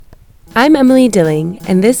I'm Emily Dilling,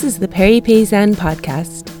 and this is the Paysanne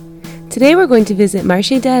podcast. Today we're going to visit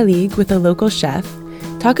Marché with a local chef,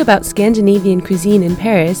 talk about Scandinavian cuisine in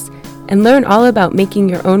Paris, and learn all about making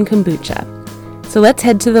your own kombucha. So let's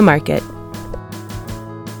head to the market.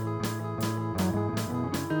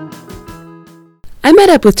 I met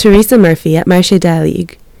up with Teresa Murphy at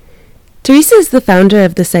Marché Teresa is the founder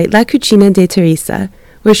of the site La Cucina de Teresa,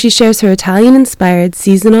 where she shares her Italian-inspired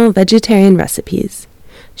seasonal vegetarian recipes.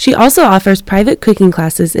 She also offers private cooking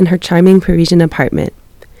classes in her charming Parisian apartment.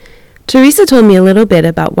 Teresa told me a little bit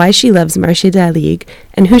about why she loves Marché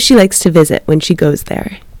and who she likes to visit when she goes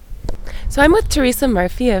there. So I'm with Teresa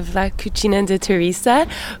Murphy of La Cucina de Teresa,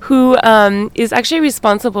 who is actually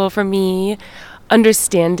responsible for me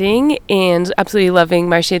understanding and absolutely loving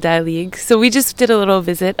Marché. So we just did a little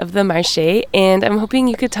visit of the Marché, and I'm hoping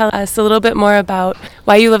you could tell us a little bit more about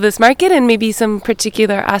why you love this market and maybe some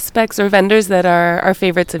particular aspects or vendors that are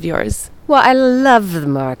favorites of yours. Well, I love the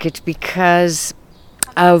market because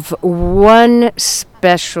of one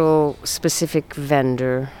specific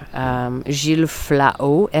vendor, Gilles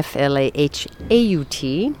Flahaut, Flahaut,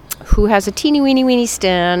 who has a teeny weeny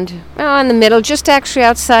stand in the middle, just actually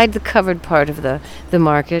outside the covered part of the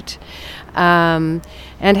market, and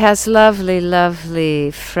has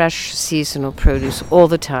lovely fresh seasonal produce all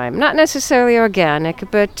the time. Not necessarily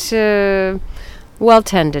organic, but well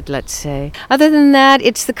tended, let's say. Other than that,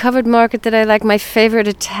 it's the covered market that I like. My favorite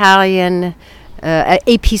Italian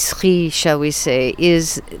épicerie, shall we say,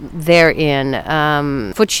 is therein.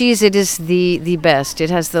 For cheese, it is the best.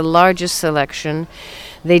 It has the largest selection.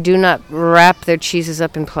 They do not wrap their cheeses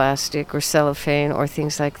up in plastic or cellophane or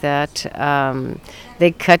things like that.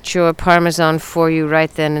 They cut your Parmesan for you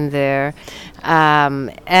right then and there.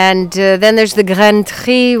 And then there's the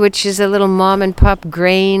Granterie, which is a little mom-and-pop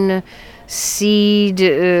grain, seed,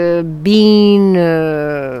 bean,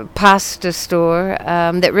 pasta store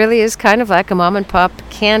that really is kind of like a mom-and-pop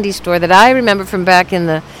candy store that I remember from back in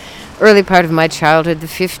the early part of my childhood, the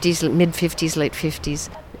 50s, mid-50s, late 50s.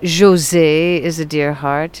 José is a dear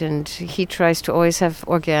heart, and he tries to always have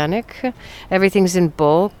organic. Everything's in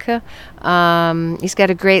bulk. He's got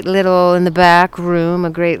a great little, in the back room, a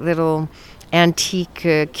great little antique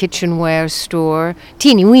kitchenware store.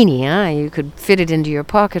 Teeny weeny, huh? You could fit it into your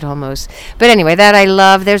pocket almost. But anyway, that I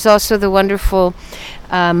love. There's also the wonderful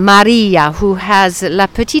Maria, who has La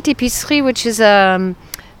Petite Épicerie, which is a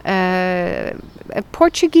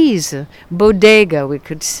Portuguese bodega, we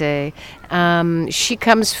could say. She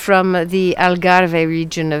comes from the Algarve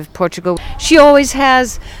region of Portugal. She always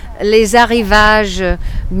has les arrivages,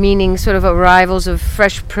 meaning sort of arrivals of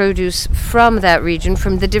fresh produce from that region,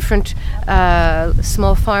 from the different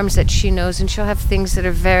small farms that she knows, and she'll have things that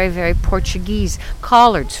are very, very Portuguese.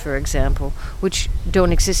 Collards, for example, which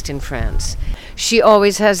don't exist in France. She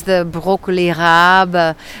always has the broccoli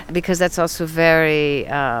rabe, because that's also very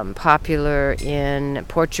popular in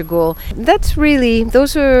Portugal.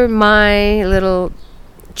 Those are my little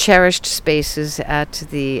cherished spaces at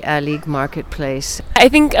the Alig marketplace. I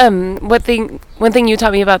think one thing you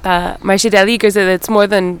taught me about the Marché is that it's more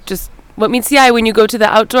than just what meets the eye. When you go to the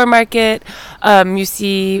outdoor market, you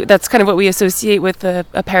see that's kind of what we associate with a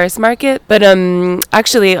Paris market. But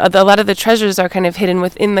actually, a lot of the treasures are kind of hidden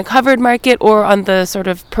within the covered market or on the sort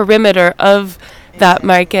of perimeter of that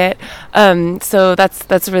market. So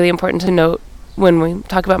that's really important to note when we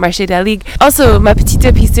talk about Marché Also, Ma Petite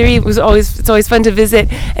Épicerie it's always fun to visit,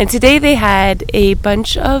 and today they had a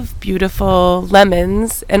bunch of beautiful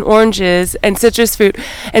lemons and oranges and citrus fruit.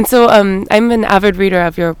 And so I'm an avid reader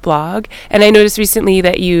of your blog, and I noticed recently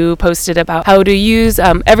that you posted about how to use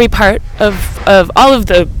every part of all of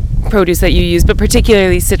the produce that you use, but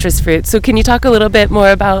particularly citrus fruit. So can you talk a little bit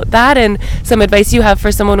more about that and some advice you have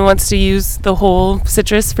for someone who wants to use the whole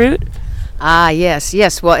citrus fruit?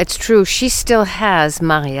 Yes. Well, it's true.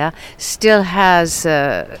 Maria still has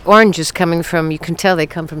oranges coming from, you can tell they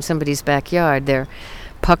come from somebody's backyard. They're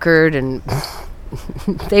puckered and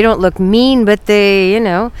they don't look mean, but they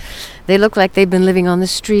look like they've been living on the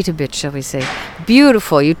street a bit, shall we say.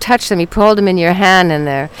 Beautiful. You touch them, you hold them in your hand,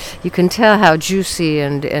 and you can tell how juicy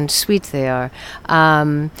and sweet they are.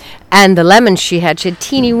 And the lemons she had some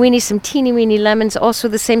teeny weeny lemons. Also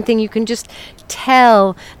the same thing, you can just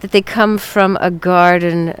tell that they come from a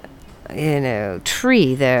garden,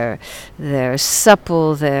 tree. They're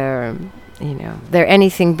supple, they're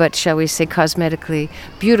anything but, shall we say, cosmetically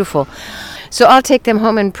beautiful. So I'll take them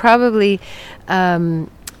home and probably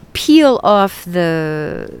peel off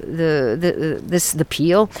the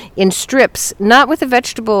peel in strips, not with a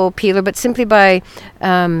vegetable peeler, but simply by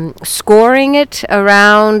scoring it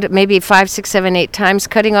around maybe 5, 6, 7, 8 times,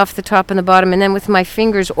 cutting off the top and the bottom, and then with my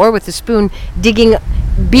fingers or with a spoon, digging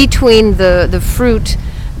between the fruit,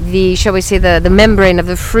 shall we say the membrane of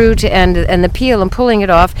the fruit and the peel, and pulling it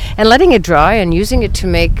off and letting it dry and using it to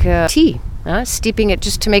make tea. Steeping it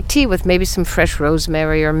just to make tea with maybe some fresh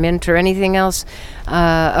rosemary or mint or anything else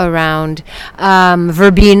around,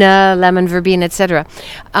 verbena, lemon verbena, etc.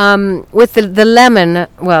 With the lemon,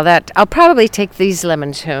 well, that I'll probably take these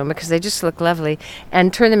lemons home because they just look lovely,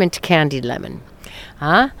 and turn them into candied lemon.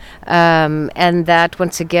 And that,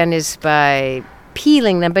 once again, is by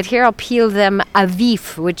peeling them, but here I'll peel them à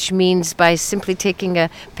vif, which means by simply taking a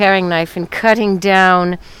paring knife and cutting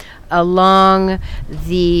down along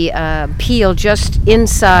the peel just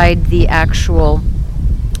inside the actual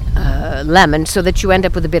lemon, so that you end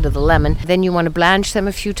up with a bit of the lemon. Then you want to blanch them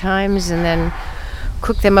a few times and then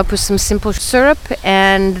cook them up with some simple syrup,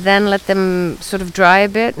 and then let them sort of dry a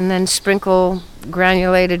bit, and then sprinkle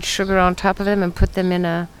granulated sugar on top of them and put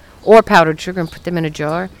them or powdered sugar, and put them in a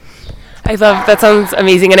jar. I love that. Sounds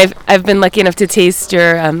amazing. And I've been lucky enough to taste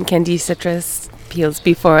your candy citrus peels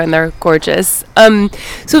before, and they're gorgeous. So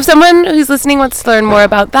if someone who's listening wants to learn more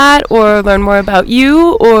about that, or learn more about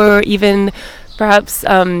you, or even perhaps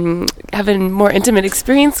have a more intimate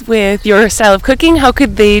experience with your style of cooking, how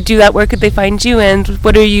could they do that? Where could they find you, and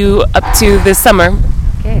what are you up to this summer?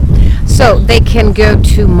 Okay, so they can go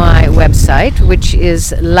to my website, which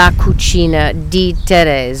is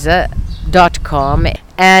lacucinaditeresa.com,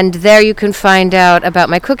 and there you can find out about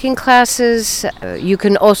my cooking classes. You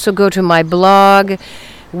can also go to my blog,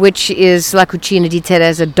 which is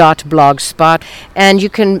lacucinaditeresa.blogspot, and you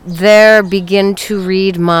can there begin to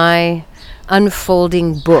read my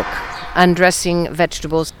unfolding book, Undressing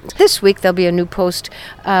Vegetables. This week there'll be a new post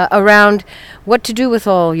around what to do with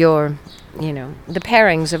all your, the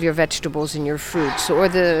pairings of your vegetables and your fruits, or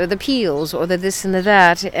the peels, or the this and the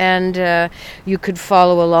that, and you could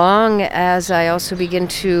follow along as I also begin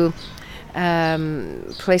to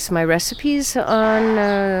place my recipes on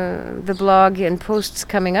the blog and posts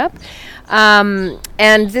coming up.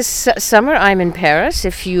 And this summer I'm in Paris.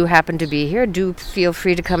 If you happen to be here, do feel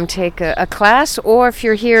free to come take a class, or if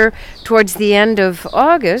you're here towards the end of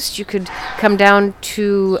August, you could come down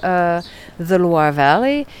to the Loire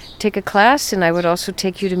Valley, take a class, and I would also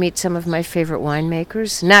take you to meet some of my favorite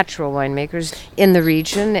winemakers, natural winemakers in the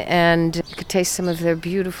region, and you could taste some of their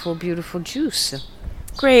beautiful, beautiful juice.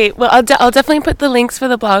 Great. Well, I'll definitely put the links for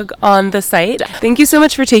the blog on the site. Thank you so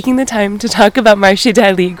much for taking the time to talk about Marché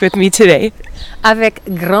d'Aligue with me today. Avec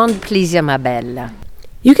grand plaisir, ma belle.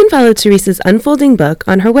 You can follow Teresa's unfolding book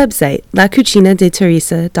on her website,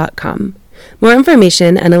 lacucinaditeresa.com. More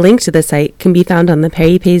information and a link to the site can be found on the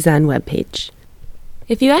Paysanne webpage.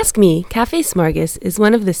 If you ask me, Café Smorgas is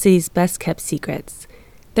one of the city's best-kept secrets.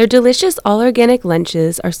 Their delicious all-organic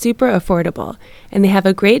lunches are super affordable, and they have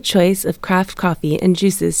a great choice of craft coffee and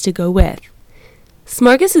juices to go with.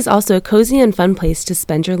 Smorgas is also a cozy and fun place to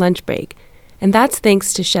spend your lunch break, and that's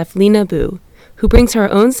thanks to Chef Lena Boo, who brings her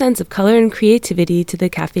own sense of color and creativity to the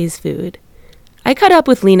cafe's food. I caught up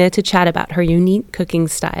with Lena to chat about her unique cooking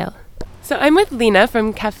style. So I'm with Lena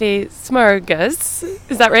from Café Smorgas.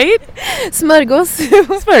 Is that right? Smorgas.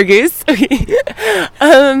 Smorgas. Okay.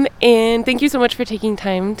 And thank you so much for taking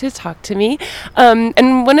time to talk to me.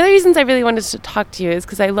 And one of the reasons I really wanted to talk to you is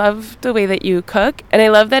because I love the way that you cook, and I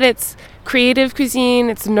love that it's creative cuisine,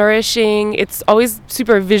 it's nourishing, it's always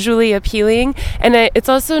super visually appealing, and it's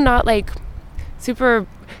also not like super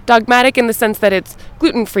dogmatic in the sense that it's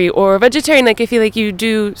gluten-free or vegetarian. Like, I feel like you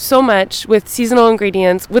do so much with seasonal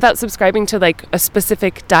ingredients without subscribing to like a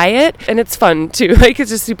specific diet, and it's fun too. Like, it's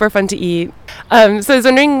just super fun to eat. So I was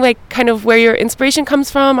wondering, like, kind of where your inspiration comes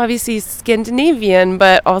from. Obviously Scandinavian,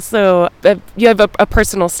 but also you have a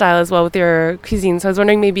personal style as well with your cuisine. So I was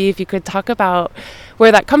wondering maybe if you could talk about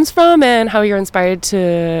where that comes from and how you're inspired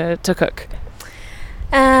to cook.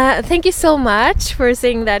 Thank you so much for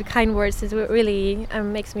saying that kind words. It really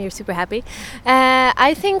makes me super happy.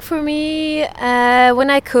 I think for me, when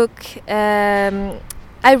I cook, I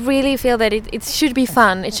really feel that it should be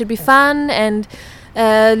fun. It should be fun and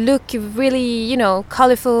look really,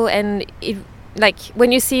 colorful, and it, like,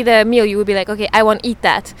 when you see the meal, you will be like, okay, I want to eat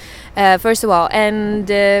that, first of all. And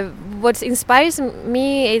what inspires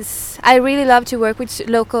me is I really love to work with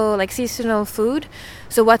local, like, seasonal food.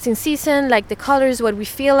 So what's in season, like the colors, what we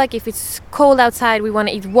feel like. If it's cold outside, we want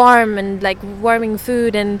to eat warm and like warming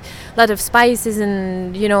food and a lot of spices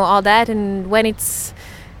and all that. And when it's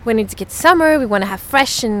when it gets summer, we want to have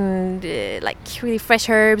fresh and like really fresh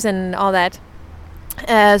herbs and all that.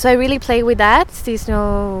 So I really play with that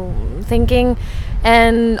seasonal thinking,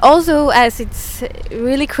 and also as it's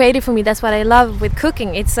really creative for me, that's what I love with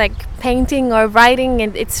cooking. It's like painting or writing,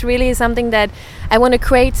 and it's really something that I want to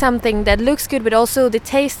create something that looks good, but also the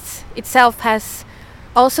taste itself has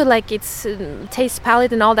also like its taste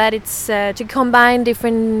palette and all that. It's to combine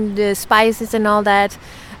different spices and all that.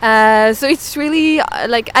 So it's really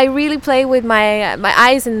like I really play with my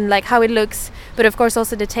eyes and like how it looks, but of course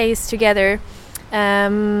also the taste together.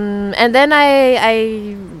 And then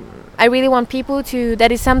I really want people to,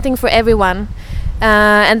 that is something for everyone,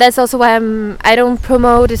 and that's also why I don't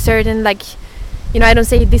promote a certain, like, you know, I don't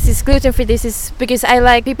say this is gluten free, this is, because I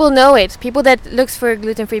like people know it. People that looks for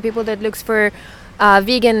gluten free, people that looks for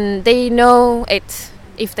vegan, they know it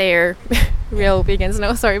if they're real vegans.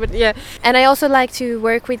 No, sorry, but yeah. And I also like to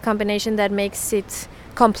work with combination that makes it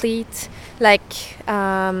complete, like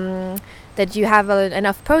that you have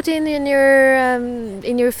enough protein in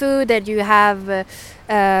your food, that you have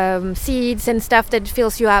seeds and stuff that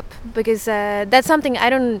fills you up, because that's something I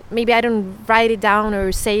don't write it down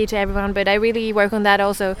or say to everyone, but I really work on that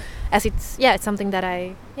also, as it's something that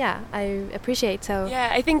I appreciate. So yeah,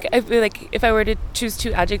 I think like if I were to choose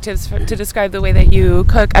two adjectives to describe the way that you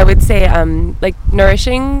cook, I would say like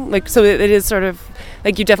nourishing, like, so it is sort of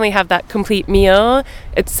like you definitely have that complete meal.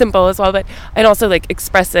 It's simple as well, but and also like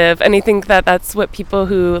expressive. And I think that that's what people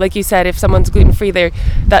who, like you said, if someone's gluten free, they're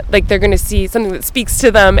going to see something that speaks to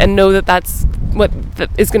them and know that that's what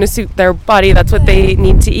is going to suit their body. That's what they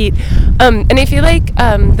need to eat. And I feel like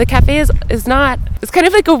the cafe is not. It's kind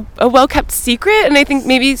of like a well kept secret. And I think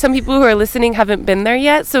maybe some people who are listening haven't been there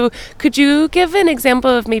yet. So could you give an example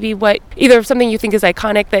of maybe what, either of something you think is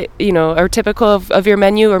iconic that, you know, are typical of your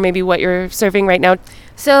menu, or maybe what you're serving right now?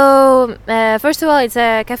 So first of all, it's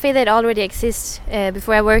a cafe that already exists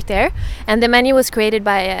before I worked there, and the menu was created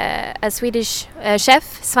by a Swedish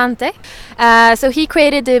chef, Svante. So he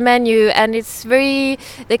created the menu, and it's very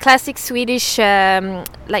the classic Swedish,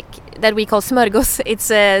 like that we call smorgas.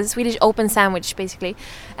 It's a Swedish open sandwich, basically.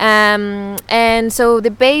 And so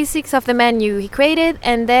the basics of the menu he created,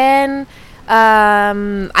 and then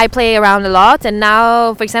I play around a lot. And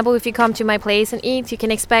now, for example, if you come to my place and eat, you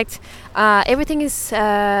can expect everything is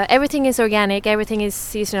organic, everything is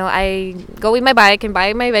seasonal. I go with my bike and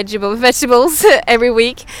buy my vegetables every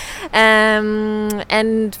week.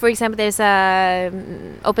 And for example, there's a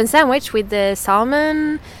open sandwich with the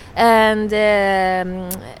salmon, and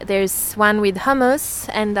there's one with hummus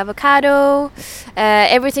and avocado.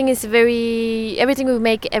 Everything we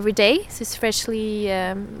make every day, so it's freshly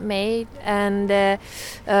made. And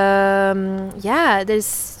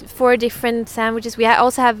there's 4 different sandwiches. We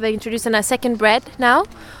also have introduced a second bread now,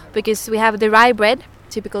 because we have the rye bread,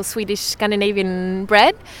 typical Swedish Scandinavian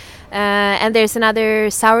bread, and there's another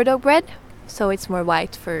sourdough bread, so it's more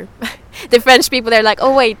white for the French people. They're like,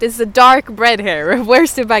 oh wait, there's a dark bread here.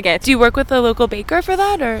 Where's the baguette? Do you work with a local baker for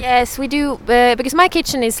that, or? Yes, we do, because my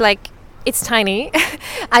kitchen is like, it's tiny.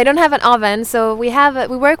 I don't have an oven, so we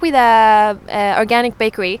work with a organic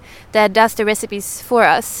bakery that does the recipes for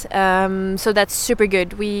us. So that's super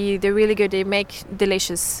good. They're really good. They make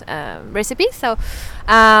delicious recipes. So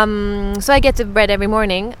I get the bread every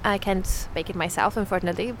morning. I can't bake it myself,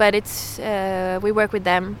 unfortunately, but it's we work with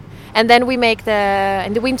them. And then we make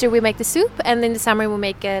in the winter we make the soup, and in the summer we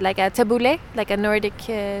make like a tabbouleh, like a Nordic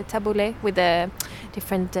tabbouleh with the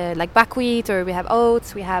different like buckwheat, or we have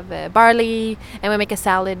oats, we have barley, and we make a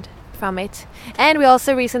salad from it. And we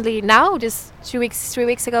also recently, now just 3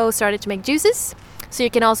 weeks ago, started to make juices. So you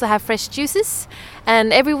can also have fresh juices.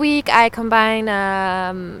 And every week I combine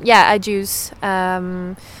a juice.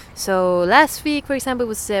 So last week, for example,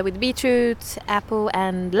 was with beetroot, apple,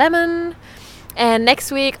 and lemon. And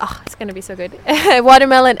next week, it's gonna be so good.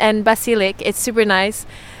 Watermelon and basilic. It's super nice.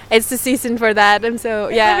 It's the season for that, and so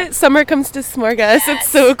Summer comes to Smorgas. Yes. It's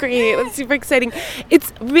so great. It's super exciting.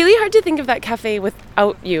 It's really hard to think of that cafe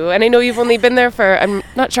without you. And I know you've only been there for, I'm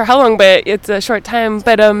not sure how long, but it's a short time.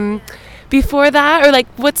 But before that, or like,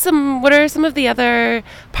 what are some of the other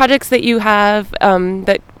projects that you have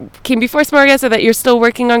that came before Smorgas, or that you're still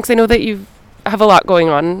working on? Because I know that you have a lot going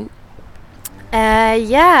on.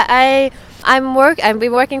 I've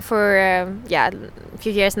been working for a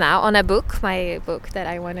few years now on my book that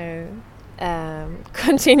I want to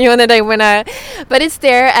continue on, but it's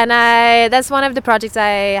there, and that's one of the projects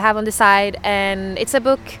I have on the side, and it's a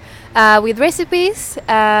book with recipes,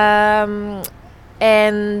 and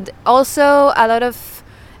also a lot of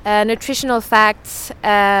nutritional facts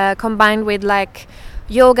combined with like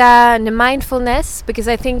yoga and mindfulness, because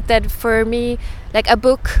I think that for me like a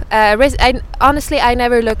book. I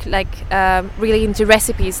never look like really into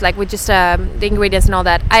recipes, like with just the ingredients and all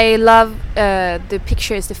that. I love the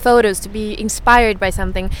pictures, the photos, to be inspired by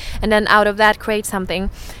something, and then out of that create something.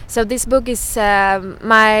 So this book is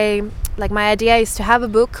my idea is to have a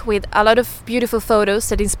book with a lot of beautiful photos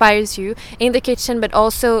that inspires you in the kitchen, but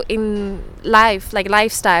also in life, like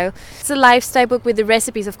lifestyle. It's a lifestyle book with the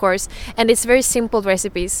recipes, of course, and it's very simple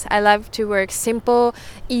recipes. I love to work simple,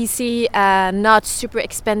 easy, not super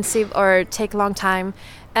expensive or take a long time.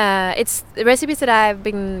 It's the recipes that I've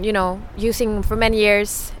been, using for many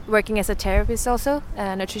years, working as a therapist also,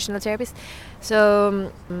 a nutritional therapist.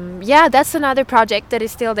 So that's another project that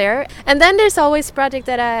is still there. And then there's always project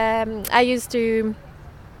that I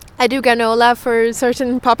do granola for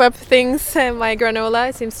certain pop-up things. My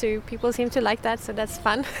granola people seem to like that, so that's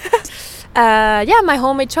fun. My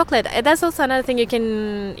homemade chocolate. That's also another thing you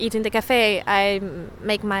can eat in the cafe. I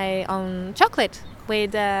make my own chocolate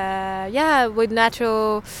with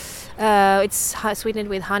natural. It's sweetened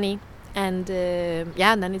with honey, and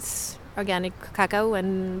then it's organic cacao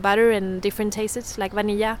and butter and different tastes like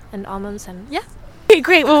vanilla and almonds and yeah. Okay,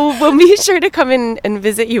 great. Well, we'll be sure to come in and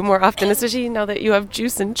visit you more often, especially now that you have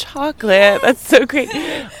juice and chocolate. Yes. That's so great.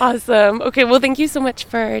 Awesome. Okay, well, thank you so much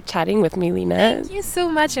for chatting with me, Lena. Thank you so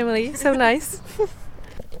much, Emily. So nice.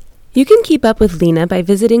 You can keep up with Lena by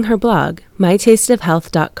visiting her blog,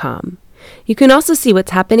 mytasteofhealth.com. You can also see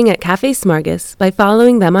what's happening at Café Smorgas by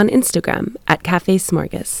following them on Instagram at Café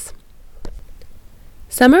Smorgas.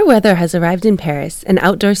 Summer weather has arrived in Paris, and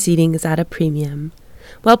outdoor seating is at a premium.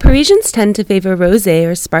 While Parisians tend to favor rosé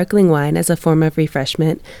or sparkling wine as a form of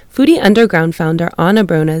refreshment, Foodie Underground founder Anna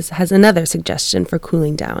Bronas has another suggestion for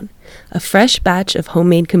cooling down: a fresh batch of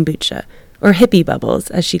homemade kombucha, or hippie bubbles,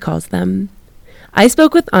 as she calls them. I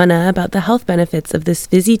spoke with Anna about the health benefits of this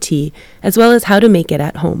fizzy tea, as well as how to make it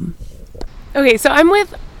at home. Okay, so I'm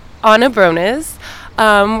with Anna Bronas.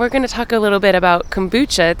 We're going to talk a little bit about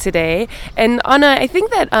kombucha today. And Anna, I think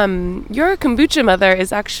that your kombucha mother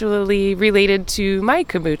is actually related to my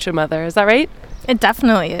kombucha mother. Is that right? It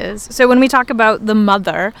definitely is. So when we talk about the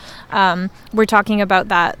mother, we're talking about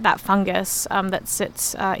that fungus that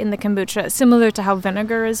sits in the kombucha, similar to how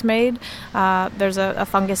vinegar is made. There's a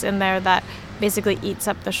fungus in there that basically eats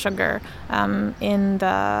up the sugar in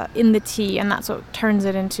the tea, and that's what turns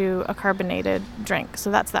it into a carbonated drink. So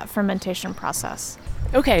that's that fermentation process.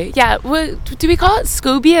 Okay, yeah. Do we call it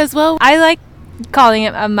SCOBY as well? I like calling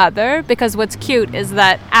it a mother because what's cute is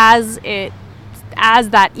that as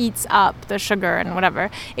that eats up the sugar and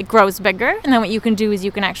whatever, it grows bigger, and then what you can do is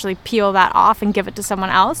you can actually peel that off and give it to someone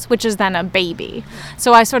else, which is then a baby.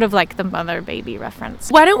 So I sort of like the mother-baby reference.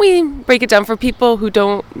 Why don't we break it down for people who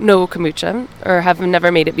don't know kombucha or have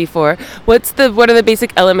never made it before? What are the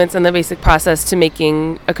basic elements and the basic process to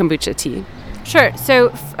making a kombucha tea? Sure. So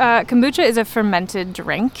kombucha is a fermented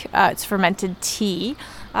drink. It's fermented tea.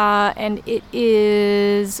 And it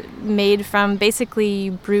is made from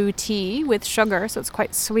basically brew tea with sugar, so it's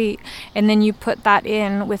quite sweet. And then you put that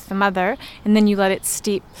in with the mother, and then you let it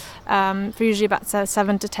steep for usually about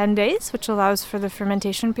 7 to 10 days, which allows for the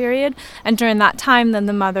fermentation period. And during that time, then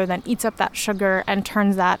the mother then eats up that sugar and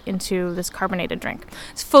turns that into this carbonated drink.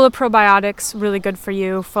 It's full of probiotics, really good for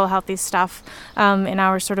you, full healthy stuff in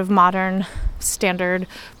our sort of modern standard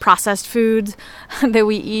processed foods that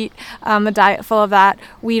we eat, a diet full of that.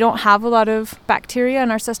 We don't have a lot of bacteria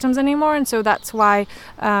in our systems anymore, and so that's why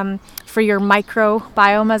for your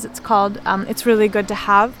microbiome, as it's called, it's really good to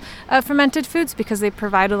have fermented foods because they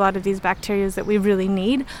provide a lot of these bacteria that we really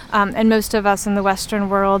need. And most of us in the Western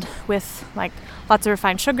world with like lots of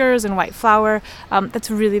refined sugars and white flour,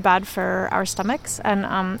 that's really bad for our stomachs.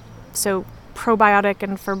 And so probiotic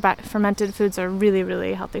and fermented foods are really,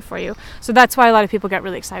 really healthy for you. So that's why a lot of people get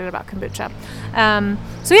really excited about kombucha.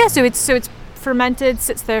 So it's fermented,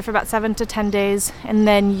 sits there for about 7 to 10 days, and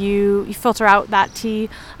then you filter out that tea.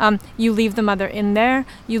 You leave the mother in there.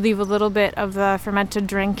 You leave a little bit of the fermented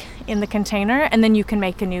drink in the container, and then you can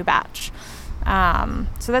make a new batch.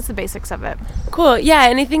 So that's the basics of it. Cool. Yeah,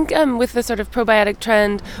 and I think with the sort of probiotic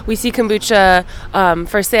trend, we see kombucha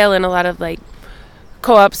for sale in a lot of like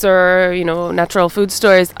co-ops or natural food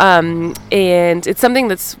stores, and it's something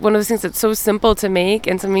that's one of those things that's so simple to make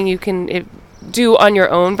and something you can do on your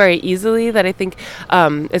own very easily, that I think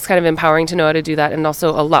it's kind of empowering to know how to do that, and also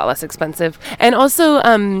a lot less expensive. And also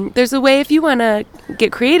there's a way, if you want to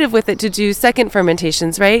get creative with it, to do second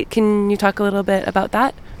fermentations, right? Can you talk a little bit about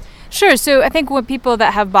that? Sure. So I think what people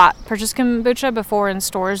that have purchased kombucha before in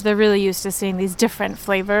stores, they're really used to seeing these different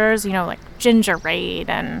flavors, like gingerade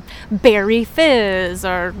and berry fizz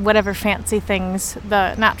or whatever fancy things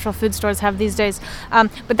the natural food stores have these days.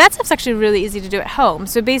 But that stuff's actually really easy to do at home.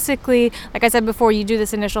 So basically, like I said before, you do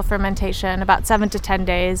this initial fermentation, about 7 to 10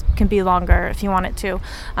 days, can be longer if you want it to.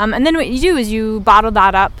 And then what you do is you bottle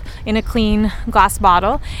that up in a clean glass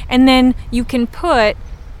bottle, and then you can put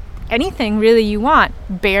anything really you want.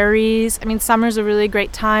 Berries. I mean, summer's a really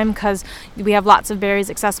great time because we have lots of berries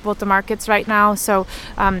accessible at the markets right now. So,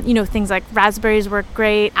 things like raspberries work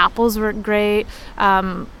great, apples work great,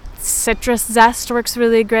 citrus zest works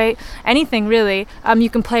really great. Anything really. You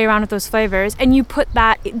can play around with those flavors, and you put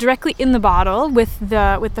that directly in the bottle with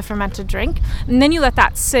the fermented drink, and then you let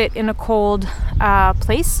that sit in a cold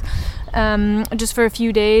place. Just for a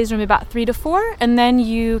few days, maybe about 3 to 4, and then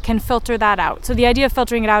you can filter that out. So the idea of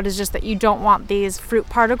filtering it out is just that you don't want these fruit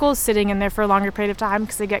particles sitting in there for a longer period of time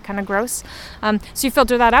because they get kind of gross. So you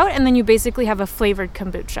filter that out, and then you basically have a flavored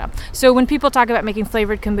kombucha. So when people talk about making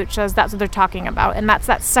flavored kombuchas, that's what they're talking about, and that's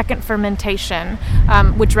that second fermentation,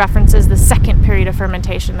 which references the second period of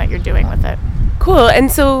fermentation that you're doing with it. Cool.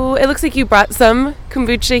 And so it looks like you brought some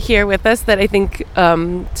kombucha here with us that I think,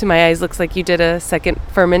 to my eyes, looks like you did a second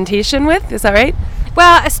fermentation with. Is that right?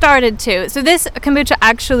 Well, I started to. So this kombucha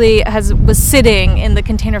actually was sitting in the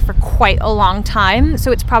container for quite a long time.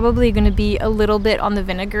 So it's probably going to be a little bit on the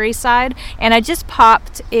vinegary side. And I just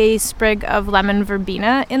popped a sprig of lemon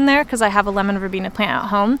verbena in there because I have a lemon verbena plant at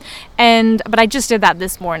home. But I just did that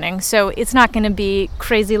this morning. So it's not going to be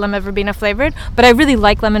crazy lemon verbena flavored. But I really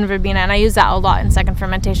like lemon verbena, and I use that a lot in second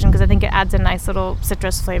fermentation because I think it adds a nice little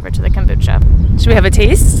citrus flavor to the kombucha. Should we have a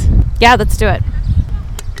taste? Yeah, let's do it.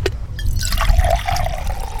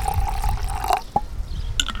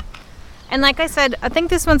 And like I said, I think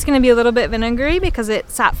this one's going to be a little bit vinegary because it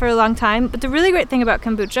sat for a long time. But the really great thing about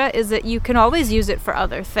kombucha is that you can always use it for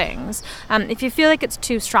other things. If you feel like it's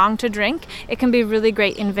too strong to drink, it can be really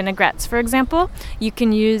great in vinaigrettes, for example. You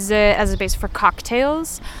can use it as a base for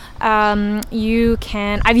cocktails.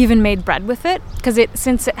 I've even made bread with it because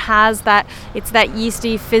since it has that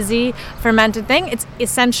yeasty, fizzy, fermented thing, it's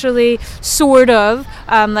essentially sort of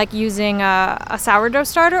like using a sourdough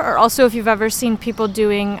starter, or also if you've ever seen people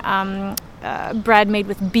doing bread made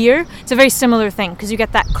with beer, it's a very similar thing because you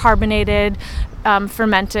get that carbonated,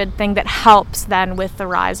 fermented thing that helps then with the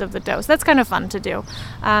rise of the dough. So that's kind of fun to do.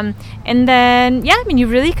 And then, you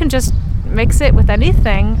really can just mix it with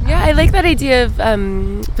anything. Yeah, I like that idea of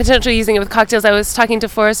potentially using it with cocktails. I was talking to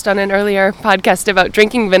Forrest on an earlier podcast about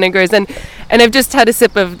drinking vinegars, and I've just had a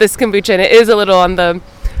sip of this kombucha, and it is a little on the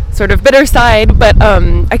sort of bitter side, but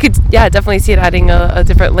I could definitely see it adding a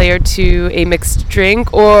different layer to a mixed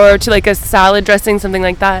drink or to like a salad dressing, something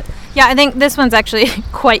like that. Yeah, I think this one's actually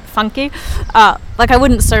quite funky. I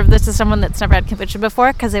wouldn't serve this to someone that's never had kombucha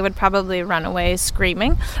before because they would probably run away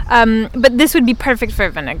screaming. But this would be perfect for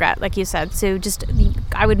a vinaigrette, like you said. So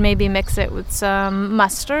I would maybe mix it with some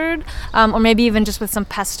mustard, or maybe even just with some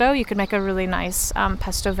pesto. You could make a really nice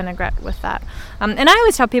pesto vinaigrette with that. And I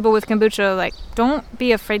always tell people with kombucha, don't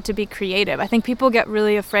be afraid to be creative. I think people get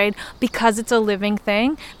really afraid because it's a living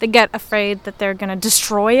thing. They get afraid that they're going to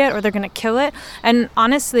destroy it or they're going to kill it. And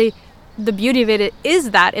honestly, the beauty of it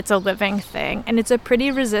is that it's a living thing, and it's a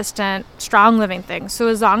pretty resistant, strong living thing. So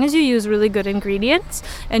as long as you use really good ingredients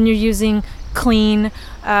and you're using clean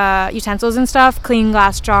utensils and stuff, clean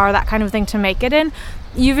glass jar, that kind of thing to make it in,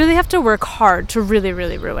 you really have to work hard to really,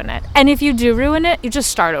 really ruin it. And if you do ruin it, you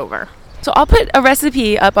just start over. So I'll put a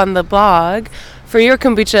recipe up on the blog for your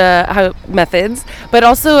kombucha methods, but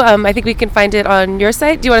also I think we can find it on your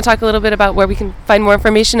site. Do you want to talk a little bit about where we can find more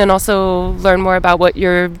information and also learn more about what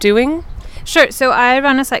you're doing? Sure. So I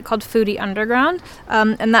run a site called Foodie Underground,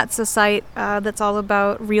 and that's a site that's all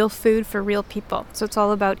about real food for real people. So it's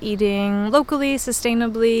all about eating locally,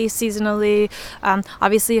 sustainably, seasonally,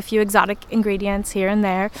 obviously a few exotic ingredients here and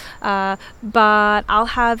there. But I'll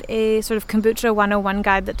have a sort of kombucha 101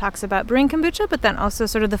 guide that talks about brewing kombucha, but then also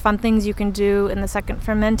sort of the fun things you can do in the second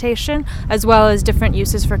fermentation, as well as different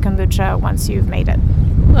uses for kombucha once you've made it.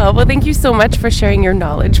 Well, thank you so much for sharing your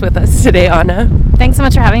knowledge with us today, Anna. Thanks so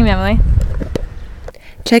much for having me, Emily.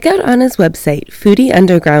 Check out Anna's website,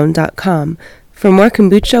 foodieunderground.com, for more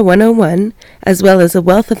Kombucha 101, as well as a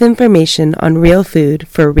wealth of information on real food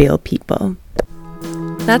for real people.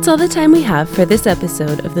 That's all the time we have for this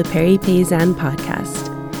episode of the Paysanne podcast.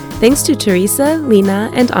 Thanks to Teresa,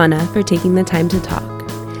 Lena, and Anna for taking the time to talk.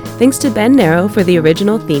 Thanks to Ben Narrow for the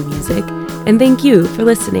original theme music, and thank you for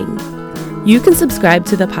listening. You can subscribe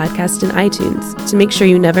to the podcast in iTunes to make sure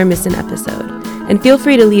you never miss an episode, and feel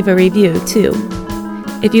free to leave a review too.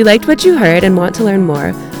 If you liked what you heard and want to learn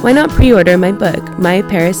more, why not pre-order my book, My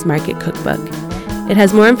Paris Market Cookbook? It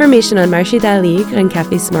has more information on Marché d'Aligre and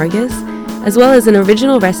Café Smorgas, as well as an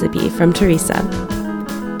original recipe from Teresa.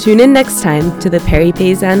 Tune in next time to the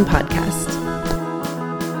Paysanne podcast.